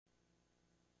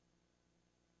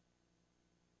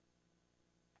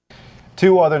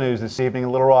Two other news this evening.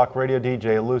 Little Rock radio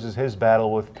DJ loses his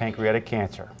battle with pancreatic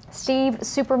cancer. Steve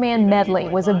Superman Medley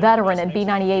was a veteran at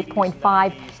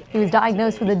B98.5. He was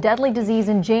diagnosed with a deadly disease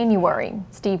in January.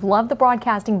 Steve loved the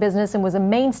broadcasting business and was a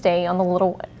mainstay on the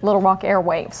Little Rock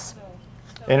airwaves.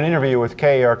 In an interview with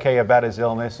KARK about his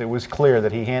illness, it was clear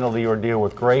that he handled the ordeal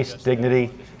with grace,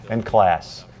 dignity, and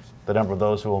class. The number of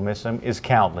those who will miss him is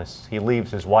countless. He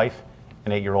leaves his wife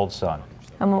and 8-year-old son.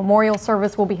 A memorial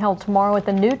service will be held tomorrow at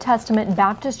the New Testament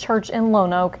Baptist Church in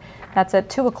Lone Oak. That's at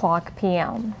 2:00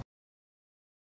 p.m.